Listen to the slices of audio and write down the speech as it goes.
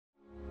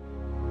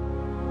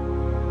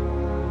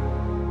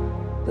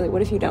Like,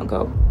 what if you don't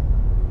go?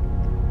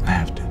 I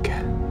have to,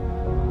 Kat.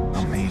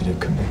 I made a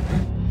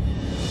commitment.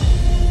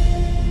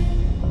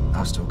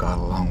 I've still got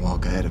a long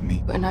walk ahead of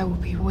me. And I will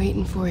be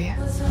waiting for you.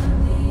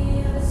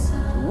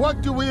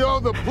 What do we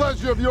owe the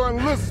pleasure of your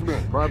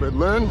enlistment, Private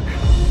Lynn?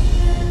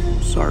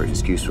 Sorry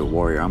excuse for a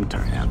warrior I'm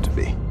turning out to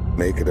be.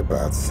 Make it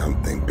about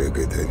something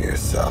bigger than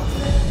yourself.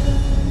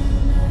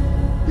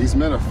 These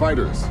men are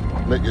fighters.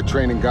 Let your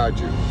training guide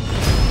you.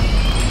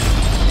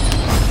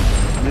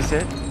 This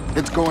it?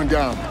 It's going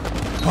down.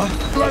 What?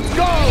 Let's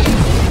go!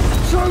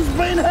 Shroom's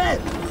been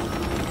hit!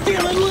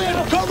 Feeling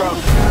little! Cover!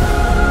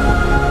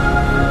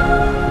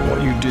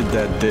 What you did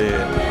that day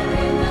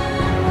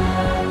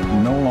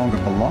no longer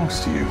belongs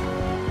to you.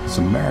 It's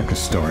America's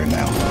story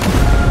now.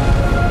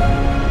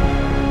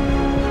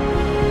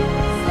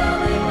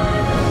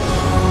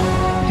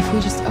 If we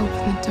just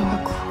open the door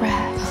a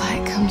crack, the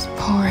light comes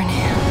pouring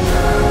in.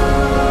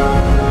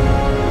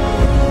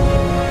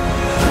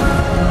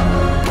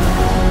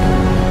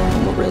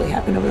 What really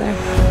happened over there?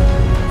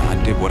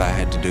 I did what I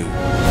had to do.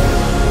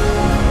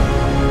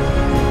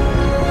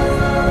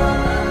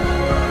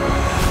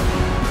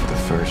 For the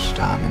first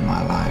time in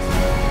my life,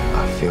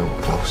 I feel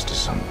close to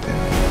something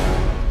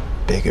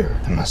bigger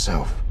than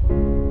myself.